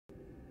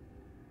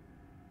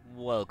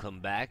welcome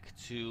back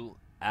to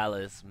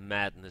Alice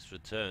Madness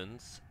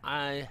Returns.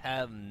 I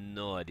have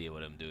no idea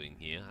what I'm doing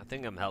here. I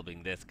think I'm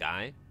helping this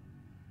guy,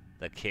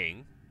 the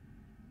king.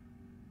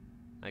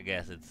 I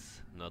guess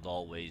it's not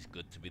always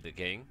good to be the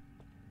king.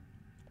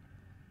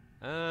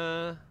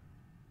 So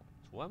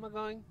where am I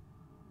going?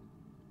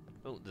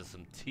 Oh, there's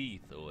some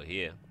teeth over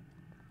here.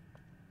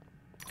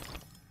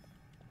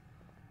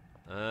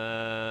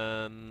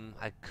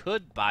 I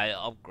could buy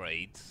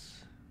upgrades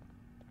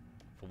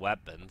for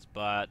weapons,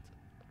 but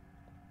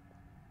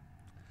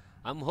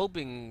I'm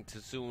hoping to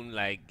soon,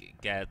 like,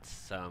 get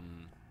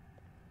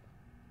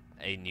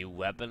a new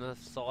weapon of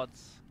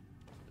sorts.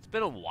 It's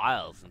been a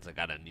while since I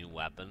got a new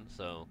weapon,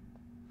 so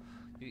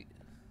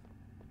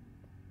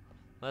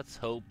let's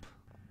hope.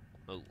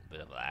 Oh,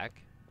 bit of lag.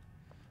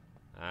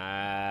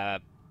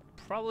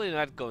 Probably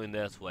not going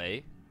this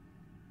way.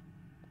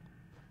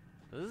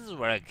 This is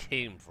where I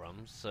came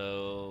from,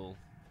 so...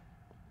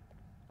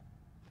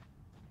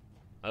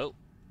 Oh,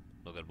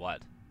 look at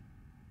what?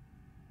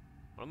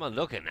 What am I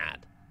looking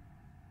at?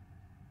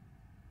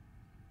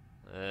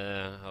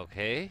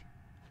 Okay.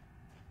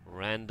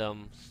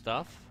 Random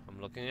stuff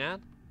I'm looking at.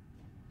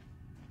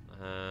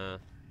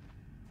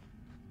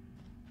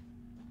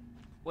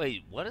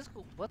 Wait,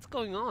 what's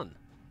going on?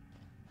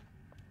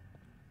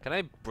 Can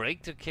I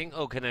break the king?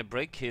 Oh, can I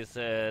break his,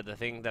 the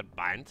thing that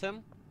binds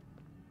him?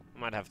 I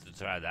might have to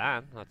try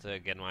that. Not to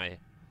get my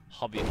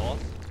hobby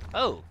horse.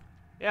 Oh!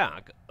 Yeah,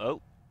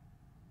 oh.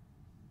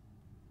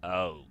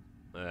 Oh.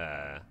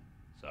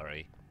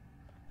 Sorry.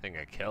 I think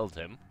I killed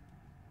him.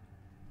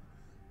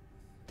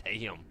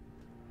 Damn.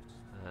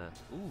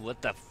 Ooh,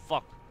 what the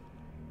fuck?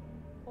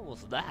 What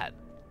was that?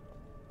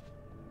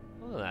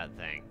 What was that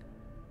thing?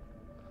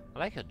 I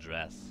like her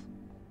dress.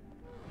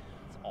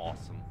 It's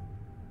awesome.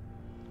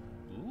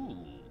 Ooh.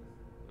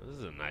 This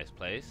is a nice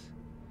place.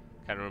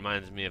 Kinda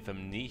reminds me of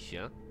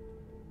Amnesia.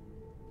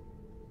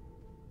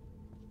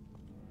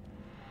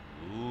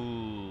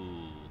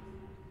 Ooh.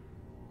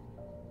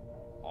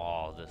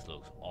 Oh, this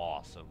looks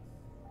awesome.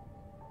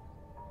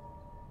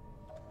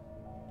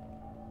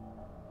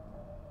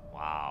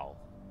 Wow.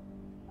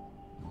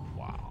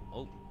 Wow.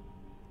 Oh.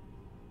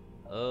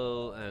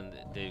 Oh, and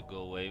they go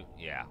away.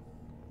 Yeah.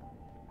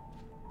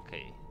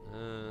 Okay.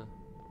 Oh.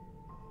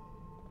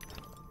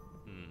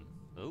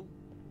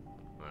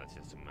 That's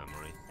just a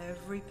memory.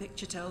 Every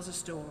picture tells a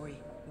story.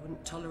 You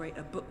wouldn't tolerate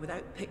a book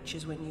without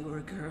pictures when you were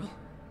a girl.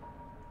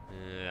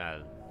 Yeah,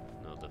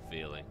 I know the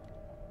feeling.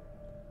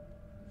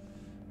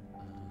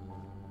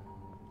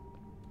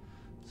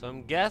 So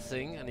I'm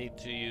guessing I need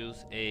to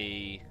use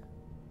a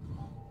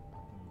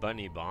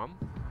bunny bomb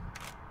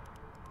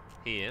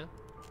here.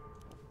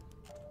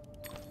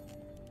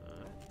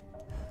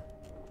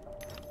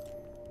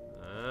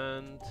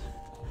 And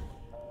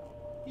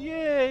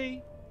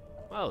yay!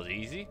 That was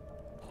easy.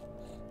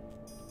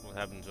 What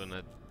happens when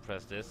I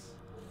press this?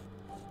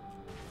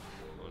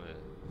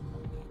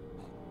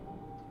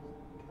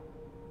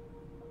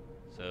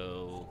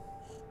 So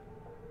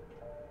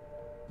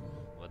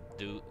what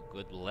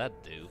good will that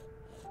do?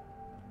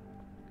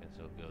 Guess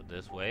I'll go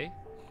this way.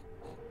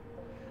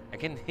 I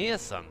can hear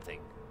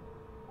something.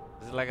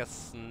 Is it like a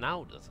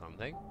snout or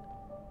something?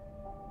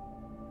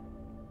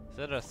 Is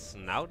there a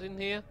snout in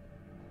here?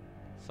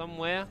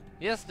 Somewhere?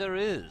 Yes, there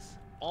is.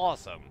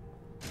 Awesome.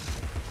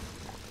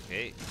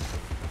 Okay.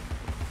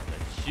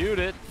 Let's shoot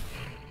it.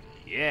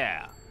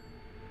 Yeah.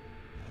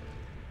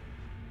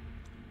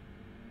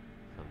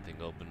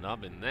 Something opened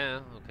up in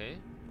there. Okay.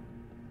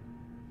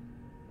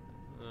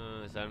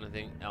 Is there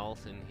anything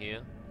else in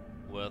here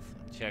worth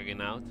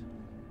checking out?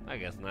 I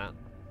guess not.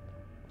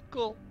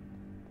 Cool.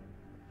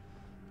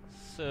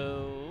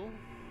 So,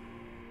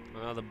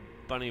 another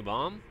bunny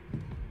bomb.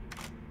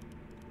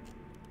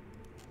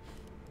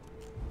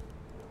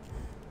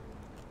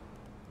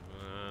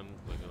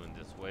 We're going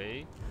this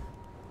way.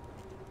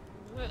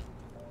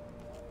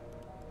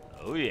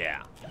 Oh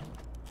yeah.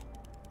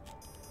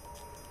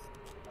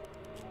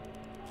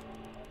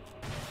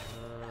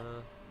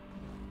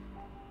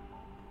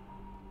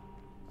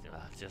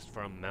 Just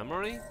from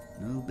memory?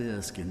 No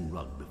bearskin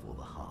rug before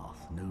the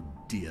hearth, no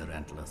deer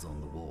antlers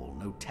on the wall,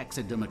 no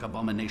taxidermic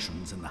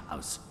abominations in the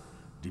house.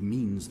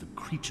 Demeans the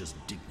creature's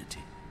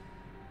dignity.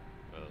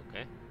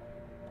 Okay.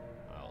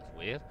 That was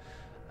weird.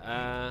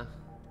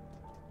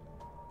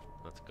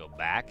 Let's go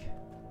back.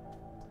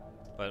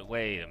 But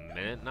wait a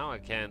minute, now I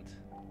can't.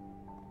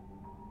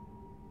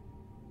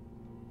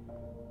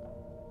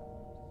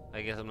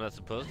 I guess I'm not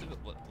supposed to go.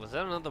 Was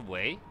there another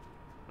way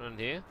around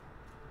here?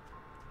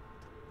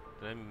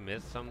 Did I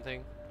miss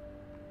something?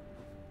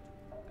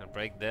 Can I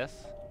break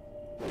this?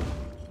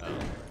 Oh,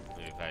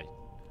 maybe if I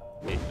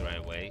hit the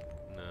right way.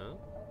 No.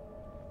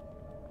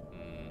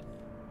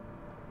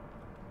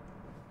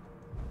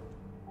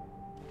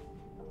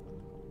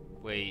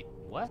 Wait,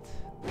 what?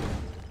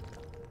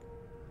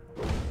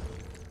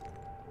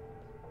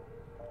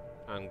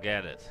 I don't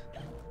get it.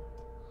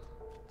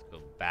 Let's go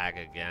back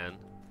again.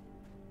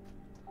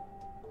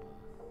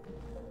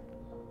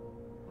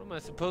 What am I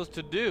supposed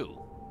to do?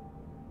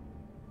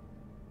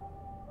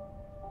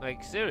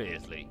 Like,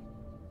 seriously.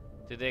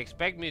 Did they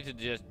expect me to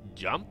just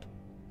jump?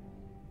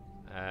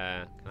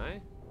 Can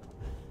I?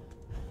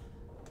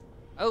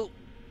 Oh!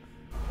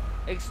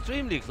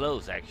 Extremely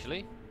close,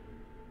 actually.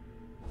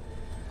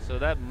 So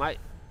that might...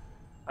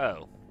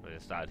 Oh,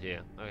 let's start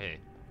here. Okay.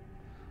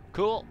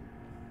 Cool.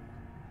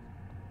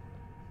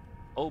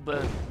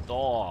 Open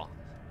door.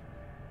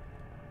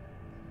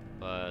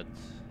 But...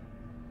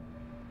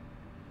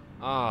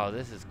 Oh,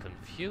 this is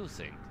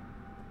confusing.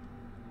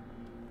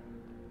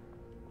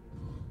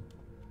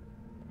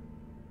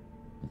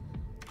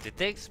 Did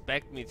they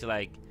expect me to,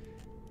 like,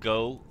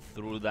 go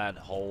through that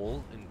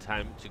hole in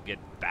time to get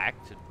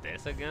back to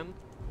this again?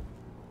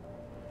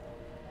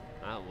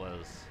 That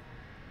was...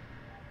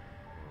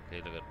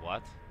 Okay, look at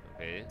what?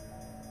 Okay.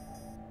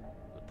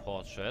 The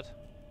portrait.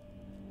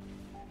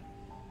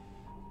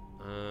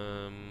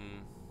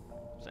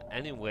 Is there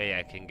any way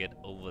I can get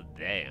over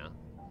there?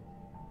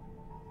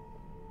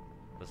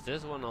 Does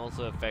this one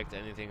also affect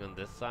anything on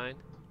this side?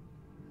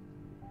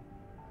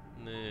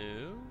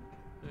 No,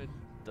 it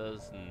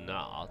does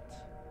not.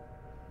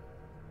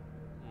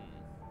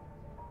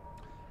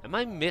 Am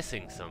I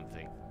missing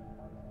something?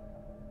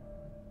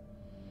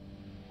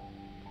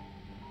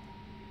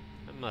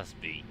 I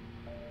must be.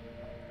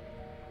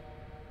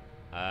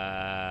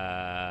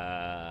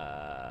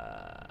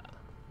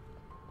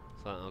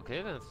 So,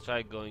 okay, let's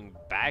try going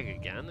back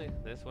again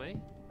this way.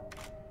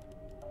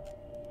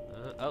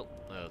 Oh,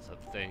 that's a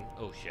thing.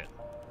 Oh shit.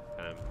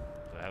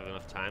 Do I have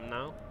enough time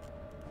now?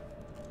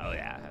 Oh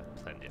yeah, I have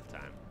plenty of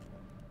time.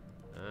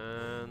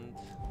 And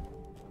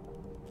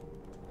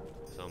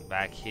so I'm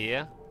back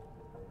here.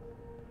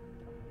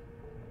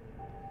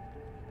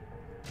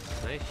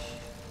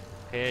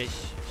 Okay,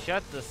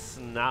 shut the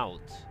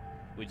snout,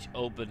 which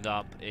opened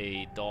up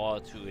a door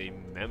to a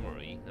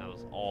memory. That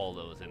was all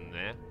that was in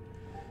there.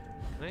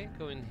 Can I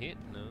go in here?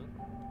 No.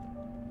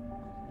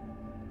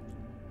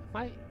 Am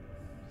I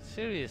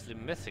seriously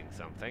missing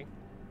something?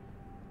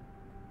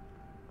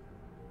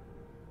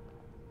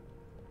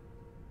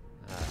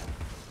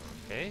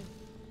 Okay.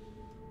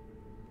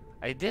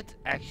 I did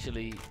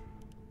actually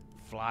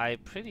fly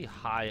pretty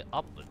high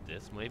up with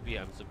this. Maybe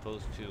I'm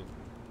supposed to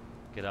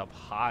get up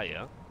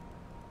higher.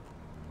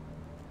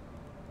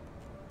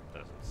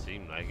 Doesn't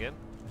seem like it.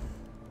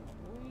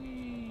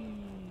 Whee.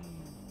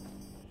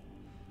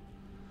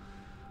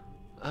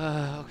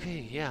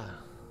 Okay, yeah.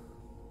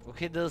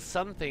 Okay, there's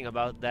something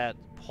about that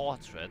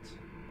portrait.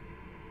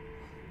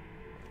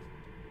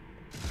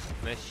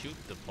 Can I shoot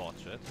the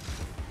portrait?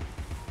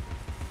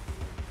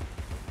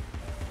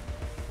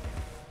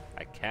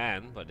 I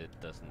can, but it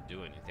doesn't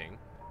do anything.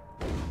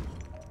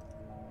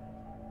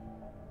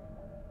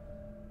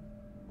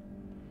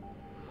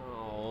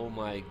 Oh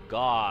my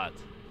god.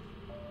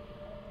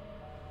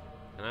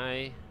 Can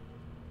I?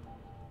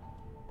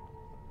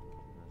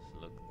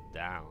 Let's look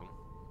down.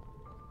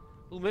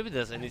 Oh, maybe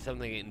there's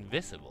something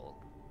invisible.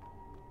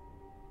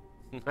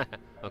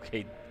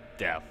 Okay,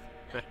 death.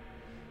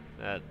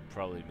 That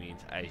probably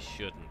means I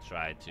shouldn't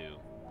try to.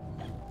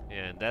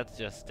 Yeah, and that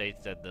just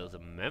states that there's a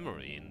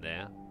memory in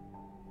there.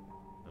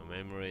 A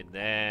memory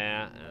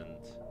there, and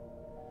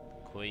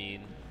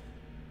Queen.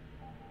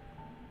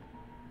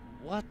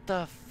 What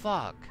the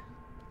fuck?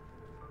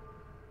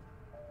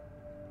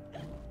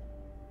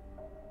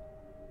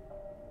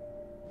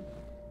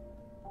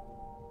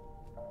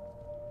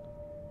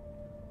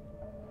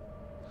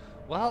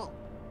 Well,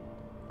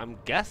 I'm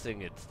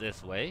guessing it's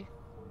this way.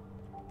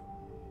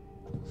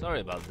 Sorry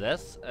about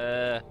this.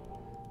 I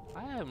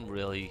am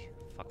really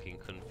fucking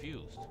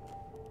confused.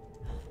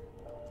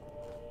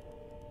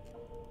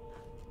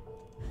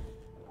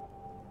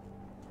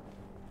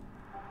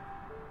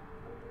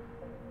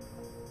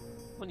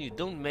 When you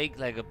don't make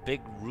like a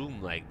big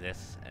room like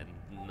this and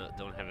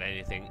don't have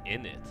anything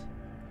in it.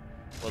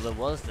 Well, there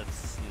was that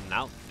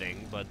snout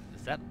thing, but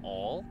is that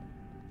all?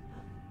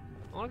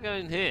 I wanna go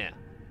in here.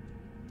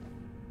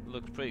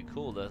 Looks pretty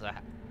cool. There's a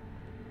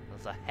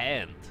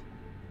hand.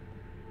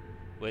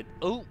 Wait,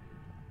 oh!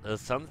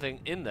 There's something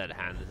in that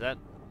hand. Is that...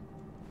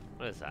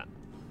 What is that?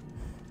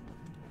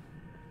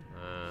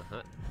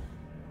 Uh-huh.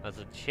 That's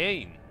a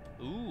chain.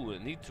 Ooh,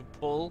 I need to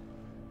pull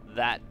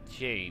that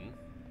chain.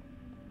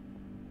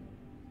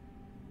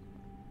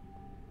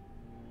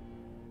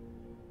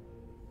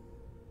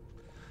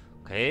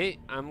 Okay,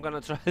 I'm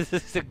gonna try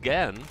this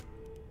again.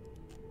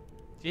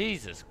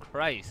 Jesus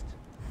Christ.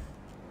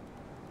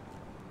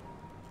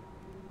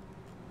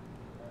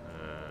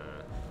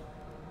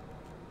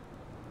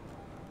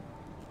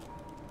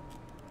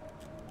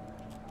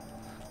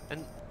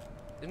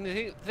 And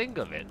think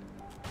of it.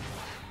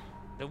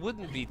 There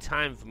wouldn't be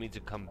time for me to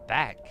come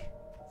back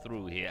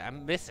through here.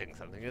 I'm missing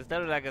something. Is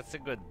there like a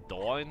secret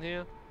door in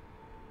here?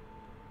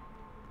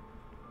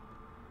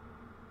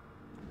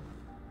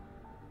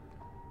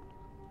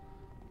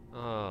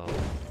 Oh,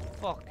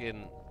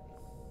 fucking...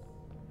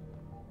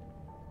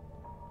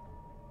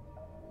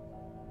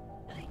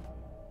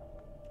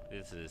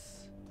 This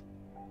is...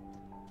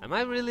 Am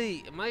I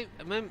really... Am I...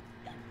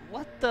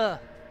 What the...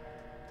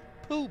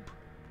 Poop?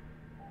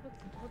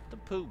 What the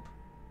poop?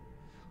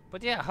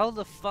 But yeah, how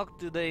the fuck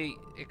do they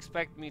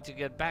expect me to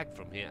get back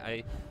from here?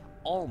 I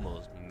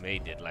almost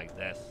made it like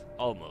this.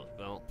 Almost.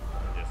 Well,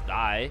 just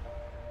die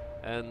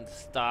and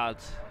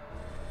start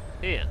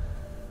here.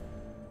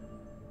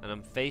 And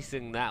I'm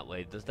facing that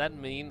way. Does that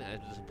mean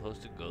I'm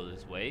supposed to go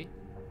this way?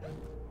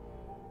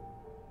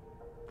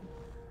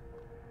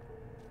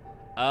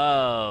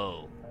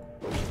 Oh.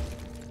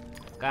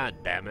 God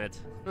damn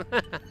it.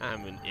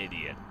 I'm an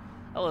idiot.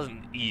 That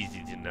wasn't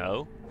easy to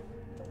know.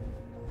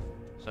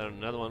 So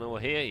another one over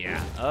here?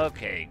 Yeah.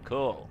 Okay,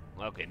 cool.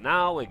 Okay,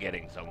 now we're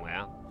getting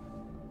somewhere.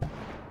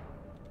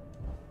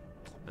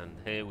 And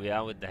here we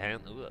are with the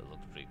hand. Ooh, that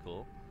looks pretty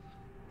cool.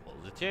 Pull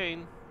the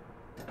chain.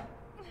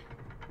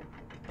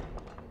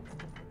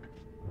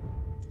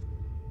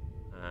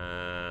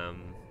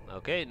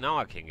 Okay, now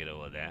I can get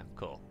over there.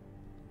 Cool.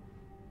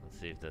 Let's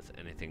see if there's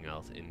anything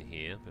else in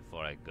here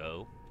before I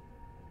go.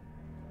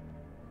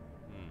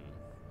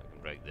 I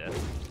can break this.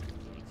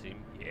 Let's see.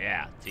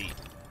 Yeah, teeth.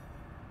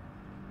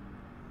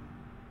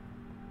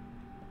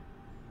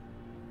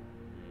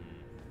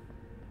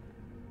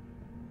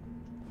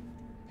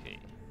 Okay.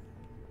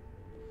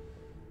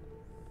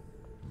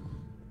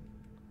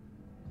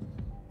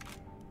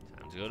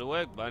 Time to go to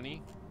work,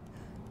 bunny.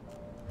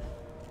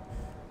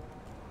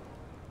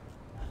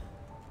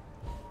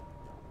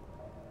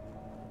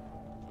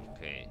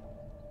 Okay.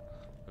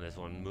 This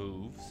one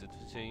moves, it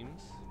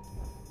seems.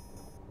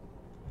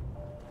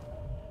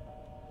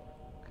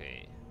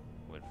 Okay.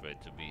 Wait for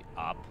it to be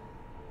up.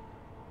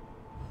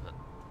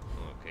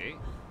 Okay.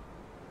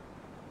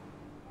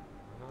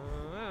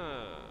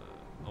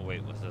 Oh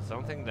wait, was there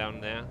something down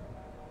there?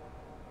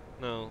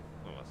 No,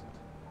 there wasn't.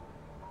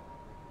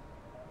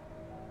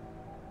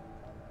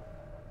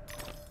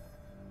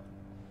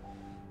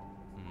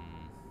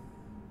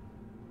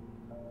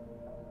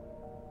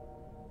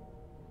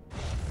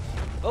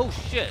 Oh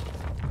shit!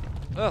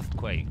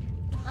 Earthquake!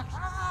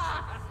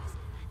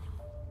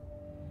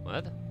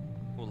 What?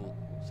 Who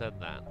said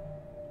that?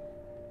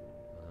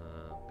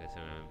 Guess I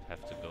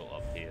have to go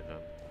up here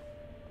then.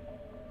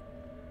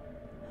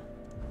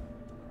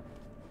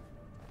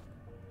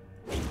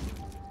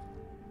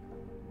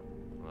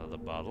 Another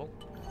bottle.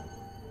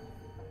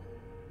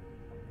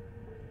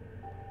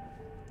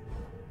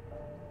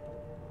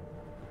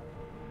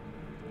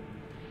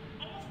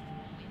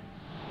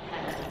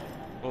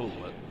 Oh,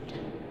 what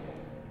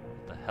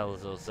the hell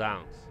is those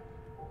sounds?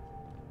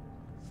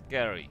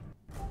 Scary.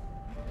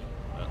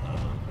 Uh-oh,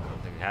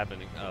 something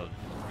happening. Oh,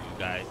 you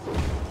guys.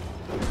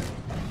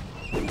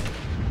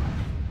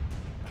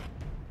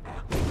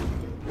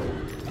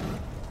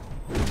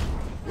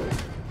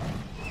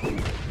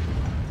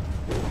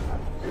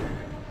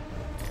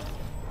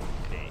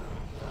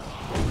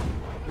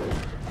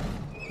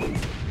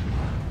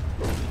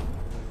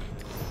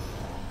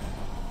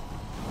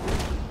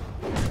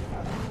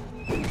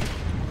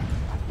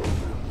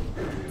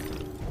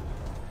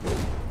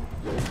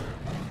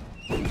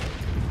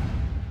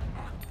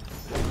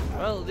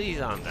 Well, these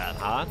aren't that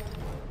hard.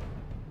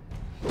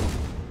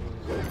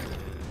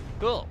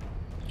 Cool.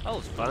 That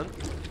was fun.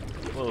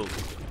 Whoa.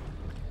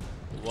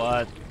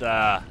 What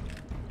the...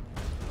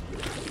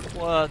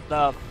 What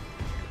the...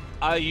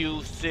 Are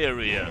you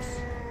serious?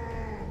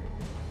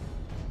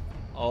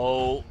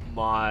 Oh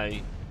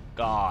my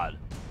god.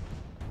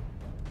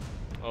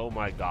 Oh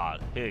my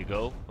god. Here you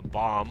go. A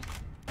bomb.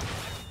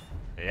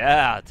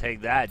 Yeah,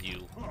 take that,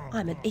 you.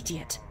 I'm an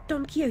idiot.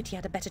 Don Quixote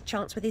had a better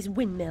chance with his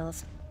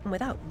windmills, and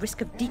without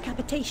risk of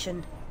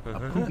decapitation. A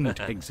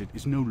prudent exit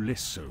is no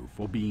less so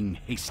for being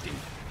hasty.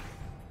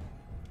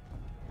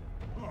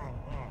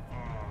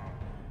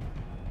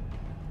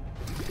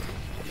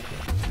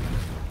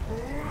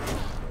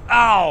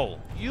 Ow!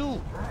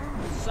 You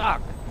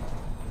suck!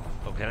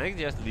 Oh, can I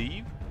just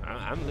leave?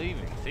 I'm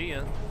leaving. See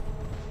ya.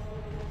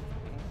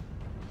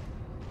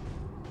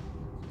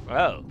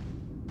 Oh.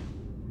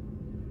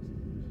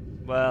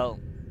 Well.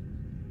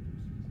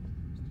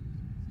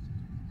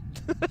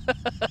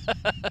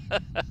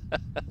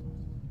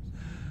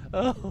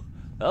 Oh,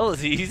 that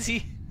was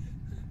easy.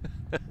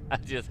 I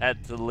just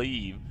had to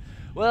leave.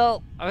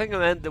 Well, I think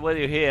I'll end the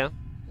video here.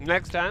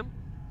 Next time,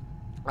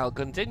 I'll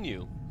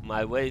continue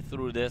my way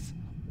through this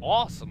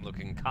awesome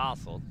looking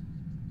castle.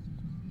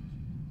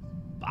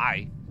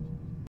 Bye.